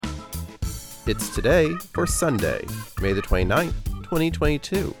It's Today for Sunday, May the 29th,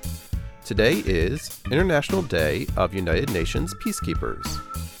 2022. Today is International Day of United Nations Peacekeepers.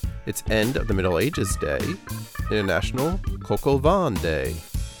 It's End of the Middle Ages Day, International Coq au Vin Day,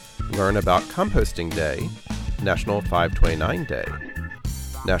 Learn About Composting Day, National 529 Day,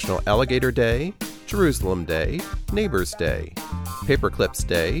 National Alligator Day, Jerusalem Day, Neighbors Day, Paperclips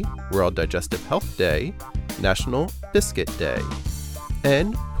Day, World Digestive Health Day, National Biscuit Day,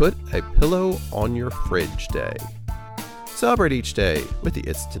 and Put a Pillow on Your Fridge Day. Celebrate each day with the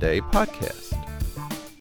It's Today podcast.